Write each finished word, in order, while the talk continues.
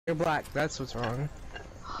You're black, that's what's wrong.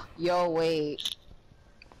 Yo, wait.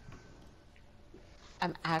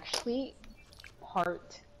 I'm actually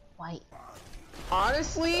part white.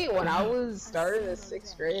 Honestly, when I was starting in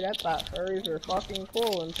 6th grade, I thought furries were fucking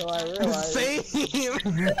cool until I realized. Same!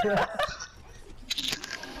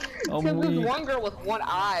 Because this one girl with one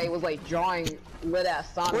eye was like drawing lit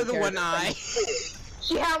ass Sonic. With the one eye.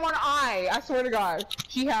 She had one eye, I swear to God.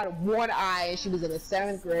 She had one eye and she was in the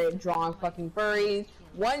 7th grade drawing fucking furries.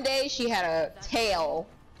 One day she had a tail.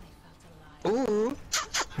 Ooh.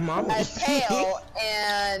 Mommy. A tail,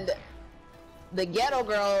 and the ghetto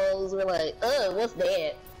girls were like, ugh, what's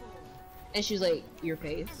that? And she was like, your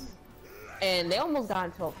face. And they almost got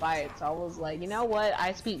into a fight, so I was like, you know what?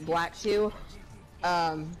 I speak black too.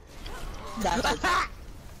 That's okay.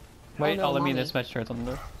 Wait, no, let me in mommy. this match turret on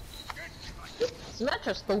the door.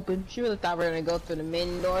 Symmetra's stupid. She really thought we were gonna go through the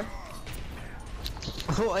main door.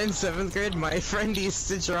 Well, in 7th grade, my friend used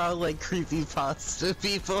to draw like creepypasta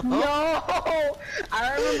people. No!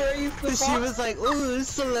 I remember I used to She was like, ooh,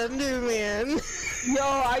 Slender Man. Yo,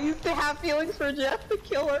 I used to have feelings for Jeff the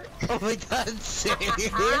Killer. Oh my god, same.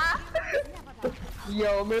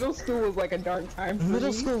 Yo, middle school was like a dark time for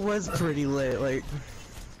Middle me. school was pretty lit, like.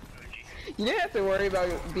 You didn't have to worry about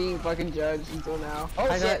being fucking judged until now. Oh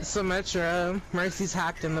I got shit. Symmetra. Mercy's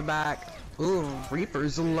hacked in the back. Ooh,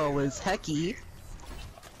 Reaper's low as hecky.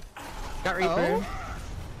 Got Reaper.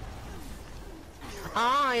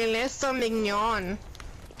 Ah, il est so mignon.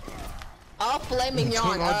 Oh, filet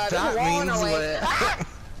mignon. That means what? Ah!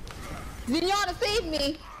 Mignon, save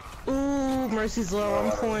me! Ooh, Mercy's low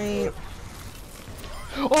on point.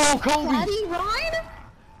 Oh, Kobe! Daddy, Ryan?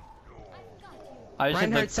 I just hit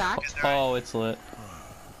Reinhardt's the... hacked. Oh, it's lit.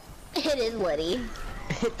 It is Liddy.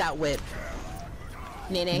 Hit that whip.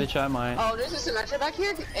 Nene. Bitch, I might. Oh, there's a Symmetra back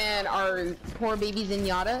here, and our poor baby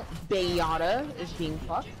Zenyatta, Bayada, is being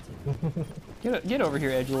fucked. Get over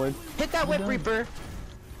here, edgelord. Hit that whip, Reaper.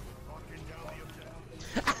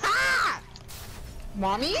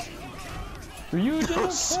 Mommy? Are you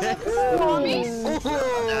Oh shit. Mommy?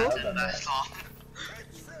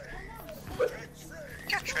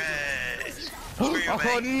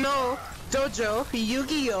 Oh no! Dojo,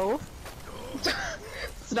 Yu-Gi-Oh!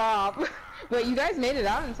 Stop. Wait, you guys made it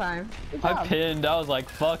out in time. Good I job. pinned. I was like,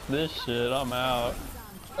 fuck this shit. I'm out.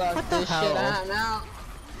 Fuck What the this hell? shit, I'm out.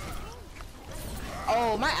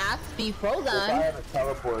 Oh, my ass be frozen. If I had a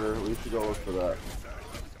teleporter, we should go look for that.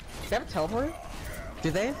 They have a teleporter?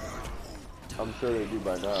 Do they? I'm sure they do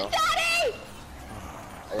by now. Daddy!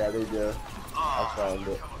 Yeah, they do. I found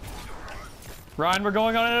it. Ryan, we're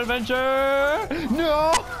going on an adventure!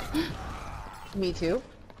 No! Me too.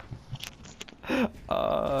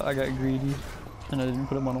 I got greedy. And I didn't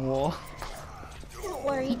put him on a wall. Don't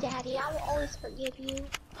worry, Daddy. I will always forgive you.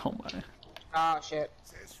 Oh my. Oh shit.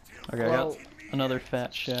 Okay, I got another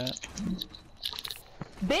fat shot.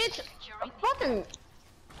 Bitch! Fucking.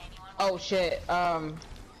 Oh shit.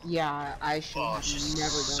 Yeah, I should have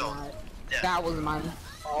never done that. That was my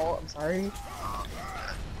fault. I'm sorry.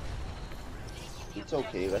 It's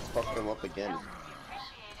okay, let's fuck them up again.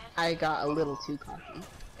 I got a little too cocky,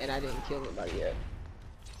 and I didn't kill anybody yet.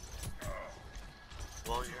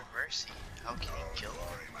 Well, you're Mercy. How can you kill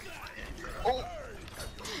her? Oh!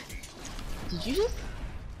 Did you just?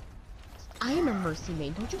 I am a mercy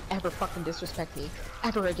maid. Don't you ever fucking disrespect me.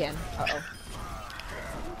 Ever again. Uh-oh.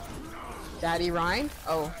 Daddy Ryan?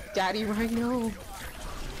 Oh, Daddy Ryan, no.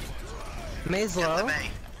 May's low.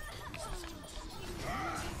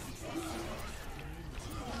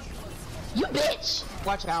 You bitch!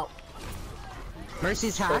 Watch out.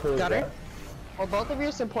 Mercy's hacked. Got her. Well, both of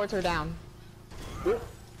your supports are down.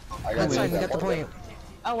 That's fine, we got the point.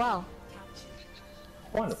 Oh, wow.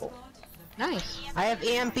 Wonderful. Nice. I have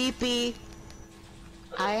EMPP.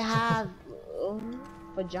 I have...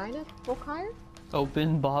 vagina for hire?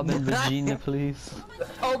 Open Bob and Virginia, please.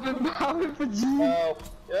 Open Bob and vagina. Oh,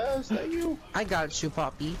 yes, thank you. I got you,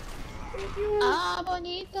 Poppy. Ah,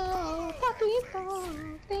 bonito,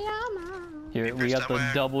 papito, te ama. Here, we got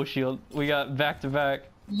the double shield. We got back to back.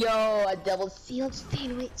 Yo, a double sealed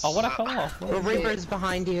sandwich. Oh, what I fell off? The Reaper's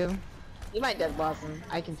behind you. You might dead boss him.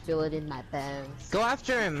 I can feel it in my bones. Go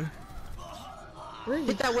after him.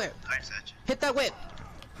 Hit that whip. Nice edge. Hit that whip.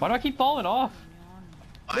 Why do I keep falling off?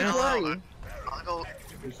 I Don't don't know. worry. I'll go.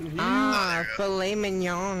 Ah, filet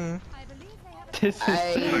mignon. This is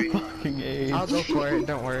I- fucking age. I'll go for it,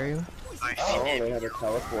 don't worry. Oh, they had a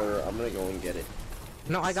teleporter. I'm gonna go and get it.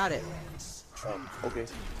 No, I got it. Okay.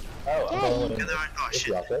 Oh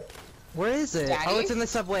shit. Where is it? Daddy? Oh, it's in the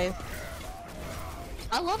subway.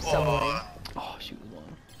 I love Subway. Oh, she was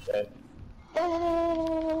one.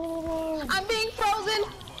 Oh, I'm being frozen!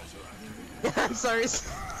 I'm sorry.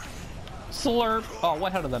 Slurp. Oh,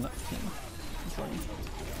 what? How did that not?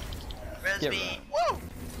 Get Resby. right. Woo!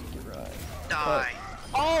 Get right. Die.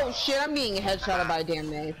 Oh shit, I'm getting headshotted by damn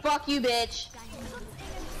May. Fuck you, bitch.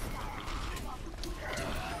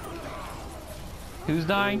 Who's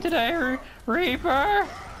dying today, Reaper?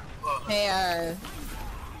 Hey,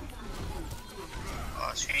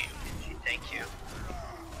 Oh, she, thank you.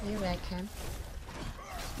 you're right, Ken.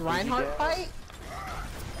 Reinhardt fight?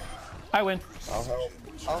 I win. I'll help.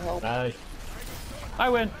 I'll help. Nice. I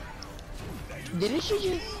win. Didn't she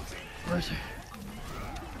just? Where's he?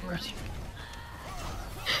 Where's he?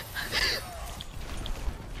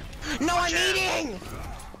 No, I'm Watch out. eating!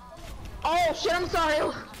 Oh shit, I'm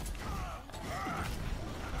sorry.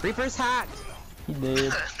 Reaper's hacked. He did.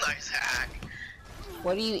 Nice hack.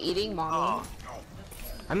 What are you eating, mommy? Oh,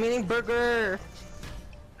 I'm eating burger.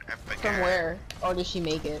 From where? Or did she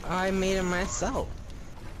make it? I made it myself.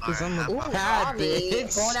 Cause I'm a Ooh, bad mommy.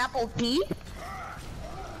 bitch. Bone apple tea?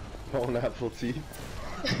 Bone apple tea.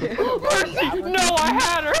 Mercy! No, I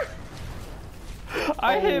had her!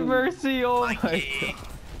 I hit Mercy, oh my god.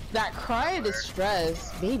 That cry of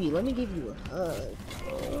distress. Baby, let me give you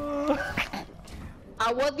a hug.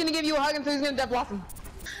 I was gonna give you a hug until he's gonna death blossom.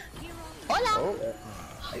 Hola! Oh,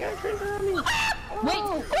 I got a creeper on me. Wait,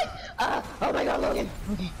 wait! Oh my god, Logan.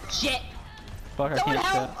 Okay. Shit! Fuck, I Someone can't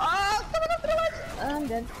help! set. Someone help me watch! I'm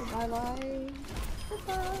dead for my life.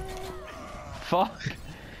 Goodbye. Fuck.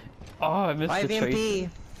 Oh, I missed the trace. IVMP.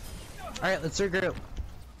 Alright, let's regroup.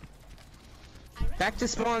 Back to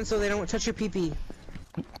spawn so they don't touch your pee-pee.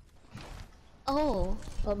 Oh,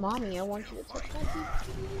 but mommy, I want you to touch my feet.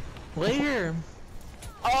 Later.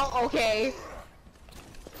 Oh, okay.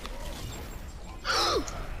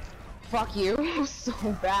 Fuck you. So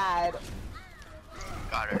bad.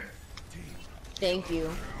 Got her. Thank you.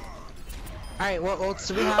 Alright, what ults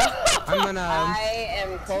do we have? I'm gonna I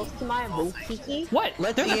am close to my boutique. What?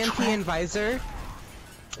 let There's a EMP trap. and visor.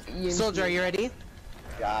 Soldier, are you ready?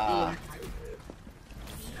 Yeah.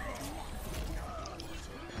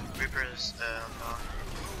 Reaper's,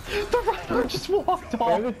 The Reinhardt just walked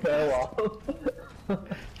off.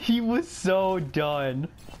 He was so done.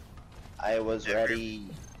 I was ready.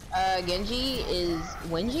 Genji is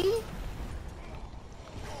Wenji?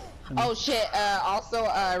 Oh shit, also,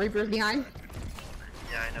 Reaper's behind.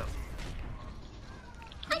 yeah, I know.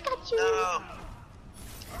 I got you. No.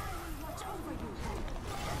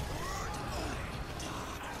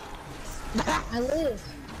 I live.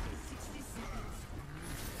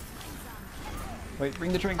 Wait,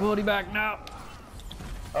 bring the tranquility back now.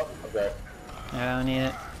 Oh, okay. I don't need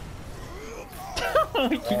it.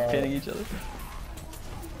 We keep pitting each other.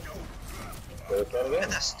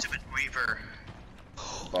 And that stupid Reaper.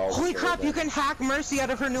 Holy crap, you can hack Mercy out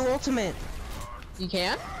of her new ultimate. You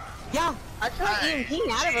can? Yeah. I tried EMPing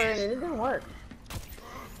out of her and it didn't work.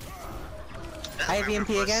 That I have Reaper EMP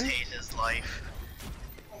must again? hate his life.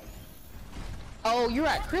 Oh, you're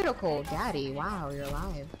at critical, daddy. Wow, you're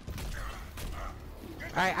alive.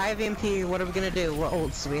 Alright, I have EMP. What are we gonna do? What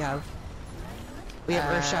ults do we have? We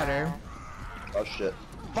have Earth Shatter. Oh shit.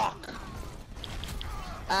 Fuck.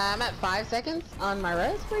 I'm at 5 seconds on my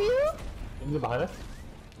res for you. Is it behind us?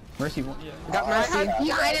 Mercy won. Yeah. Got Mercy.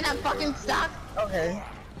 Behind and I'm fucking stuck. Okay.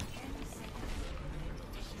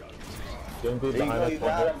 Don't be There you behind go, you us.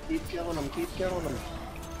 got him. Keep killing him. Keep killing him.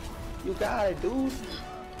 You got it, dude.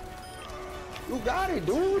 You got it,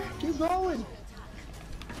 dude. Keep going.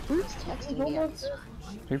 Who's texting me?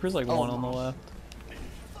 Reaper's like one on the left.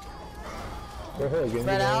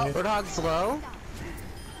 Spread out. Roadhog's low.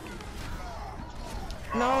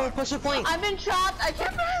 No, push a point. I've been trapped. I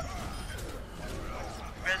can't pass.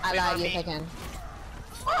 Resby I lied. on Yes, me. I can.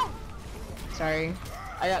 Sorry.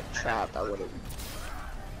 I got trapped. I would've.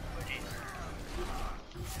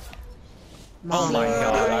 Oh my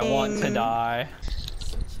god, I want to die.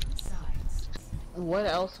 What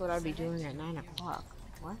else would I be doing at 9 o'clock?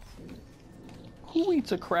 What? Who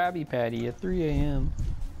eats a Krabby Patty at 3 a.m.?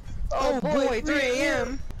 Oh boy, 3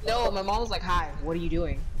 a.m. No, my mom was like, "Hi, what are you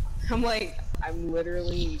doing?" I'm like, "I'm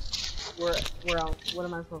literally, we're on. What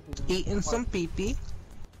am I supposed to do?" Eating some pee-pee.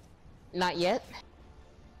 Not yet.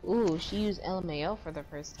 Ooh, she used LMAO for the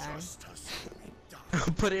first time.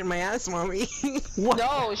 Put it in my ass, mommy.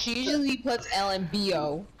 No, she usually puts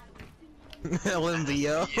LMBO.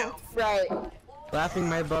 LMVO. Right. Laughing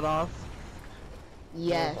my butt off.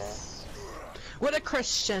 Yes. What a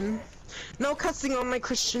Christian. No cussing on my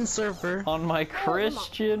Christian server. On my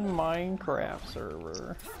Christian Minecraft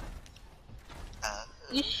server.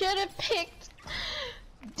 You should have picked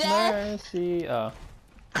death. Mercy. Oh.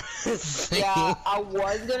 Yeah, I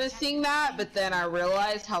was gonna sing that, but then I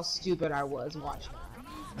realized how stupid I was watching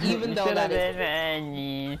that. Even though that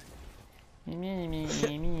is... I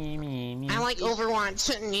like Overwatch.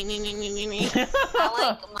 I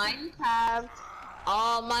like Minecraft.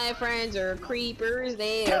 All my friends are creepers,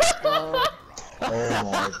 they explode. Oh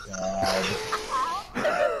my god.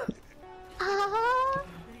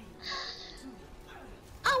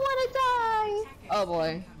 I wanna die! Oh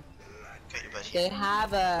boy. Okay, buddy. They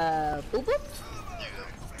have a boop boop? There you go.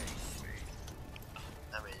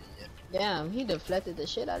 Not ready yet. Damn, he deflected the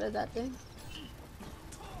shit out of that thing.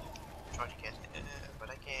 Trying to get but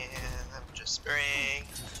I can't. I'm just spraying.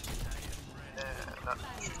 Not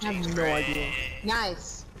I have no idea.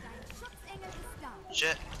 Nice.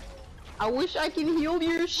 Shit. I wish I can heal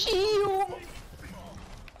your shield.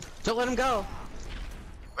 Don't let him go.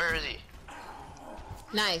 Where is he?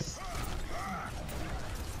 Nice.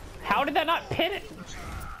 How did that not pin it?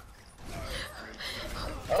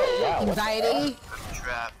 Oh wow. Anxiety.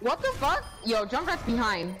 Trap. What the fuck? Yo, Junkrat's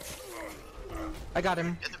behind. I got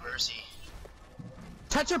him. Get the mercy.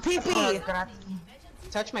 Touch your pee-pee!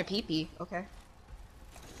 Touch my pee-pee. Okay.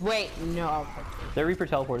 Wait, no. The Reaper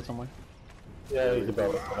teleported somewhere. Yeah, he's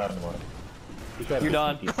about it. Not anymore. You're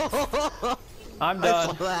done. I'm I saw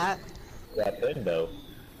done. that. That thing though.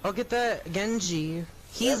 I'll get the Genji.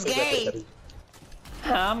 He's Yeah, gay!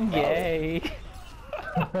 I'm gay.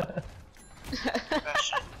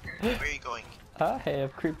 Bastion. Where are you going? I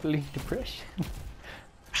have crippling depression.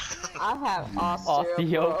 I have osteoporosis.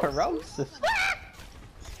 Osteoporosis.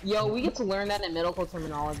 Yo, we get to learn that in medical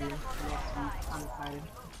terminology next week. I'm excited.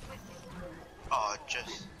 Oh,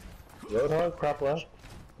 just. Roadhog, top left.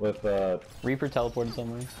 With Reaper teleported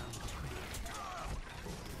somewhere.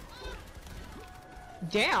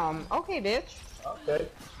 Damn. Okay, bitch. okay.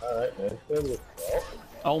 Alright, man. Good.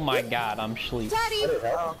 Oh my god, I'm sleep. Daddy. Did it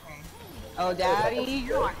help? Oh, okay. Oh, Daddy,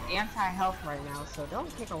 you're on anti-health right now, so don't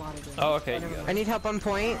take a lot of damage. Oh, okay. Whatever. I need help on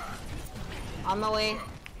point. On the way.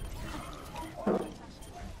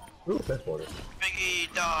 Ooh, transporter.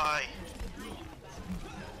 Biggie, die!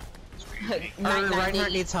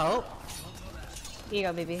 Reinhardt needs help. Here you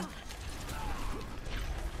go, baby.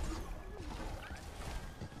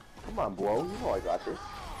 Come on, blow. You know I got this.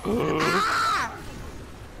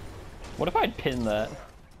 What if I'd pinned that?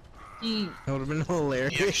 He That would have been You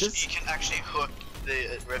hilarious. can actually hook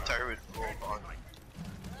the reptile with full on.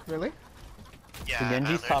 really? Yeah. The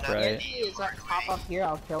Genji's I top learned that right. the He's like hard pop way. up here,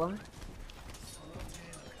 I'll kill him.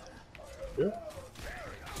 Yeah.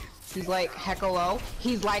 He's like hecka low.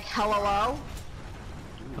 He's like hella low.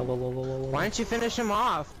 Why don't you finish him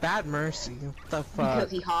off? Bad mercy. What the fuck?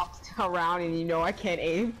 Because he hops around and you know I can't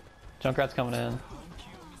aim. Junkrat's coming in.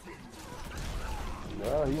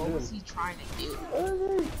 No, he's What in. was he trying to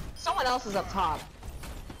do? Someone else is up top.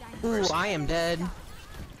 Ooh, I am dead.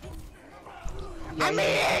 Yeah, I'm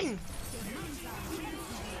in!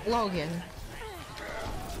 Logan.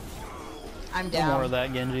 I'm No down. more of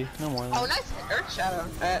that, Genji. No more of that. Oh, nice Earth Shadow.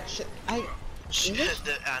 Shit. Shit,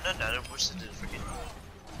 the Anna boosted the freaking.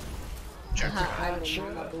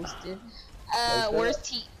 I'm not boosted. Where's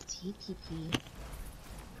TPP?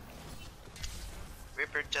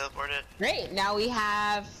 Reaper teleported. Great, now we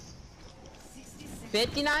have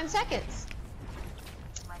 59 seconds.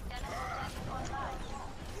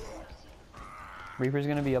 Reaper's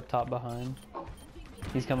gonna be up top behind.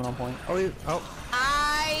 He's coming on point. Oh,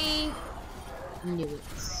 I knew it.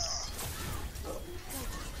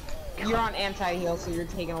 You're on anti-heal, so you're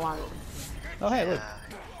taking a lot of... Oh hey, look. Yeah.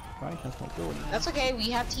 Right, that's not good. That's okay, we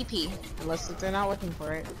have TP. Unless they're not looking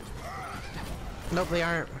for it. nope, they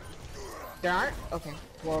aren't. There aren't? Okay.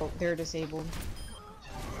 Well, they're disabled.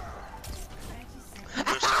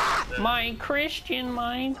 My Christian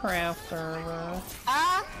Minecraft server.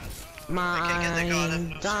 Ah!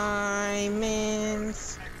 My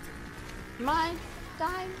diamonds. My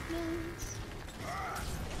diamonds.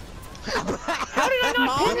 How did I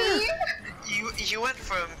not pin her? You went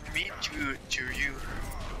from me to you.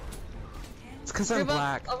 It's because I'm Riva,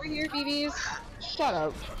 black. over here, BBs. Shut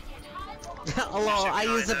up. Hello, I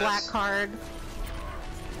use the black card.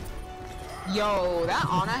 Yo, that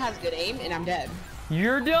Ana has good aim, and I'm dead.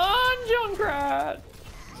 You're done, Junkrat!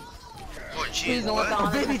 Oh Please jeez, don't let the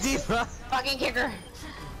what? Ana Baby diva. fucking kick her.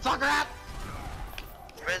 Fuck her up.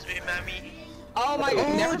 Res me, mammy. Oh my god,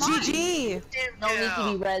 Oh, never mind. GG. Damn No need to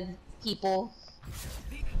cow. be red, people.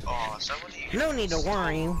 Oh, somebody. No need to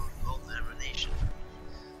worry. Gold elimination.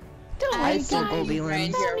 I still Goldie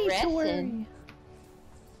wins.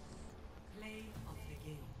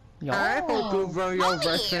 Y'all. I hope you grow your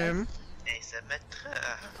version. Et ça mettra.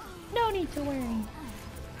 No need to worry.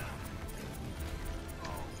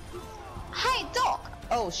 Hey, dog!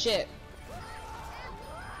 Oh shit.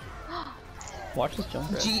 Watch this jump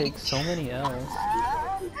rat Gee. take so many L's.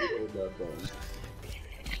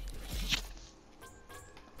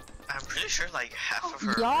 I'm pretty sure like half of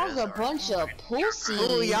her. Y'all's a are- bunch of pussies.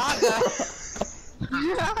 Oh, Yaga.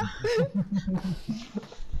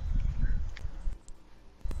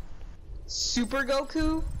 Super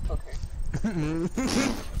Goku? Okay.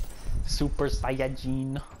 Super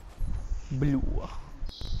Saiyajin Blue.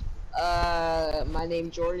 My name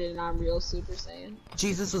Jordan and I'm real Super Saiyan.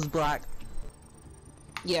 Jesus was black.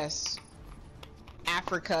 Yes.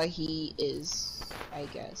 Africa, he is, I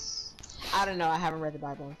guess. I don't know, I haven't read the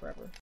Bible in forever.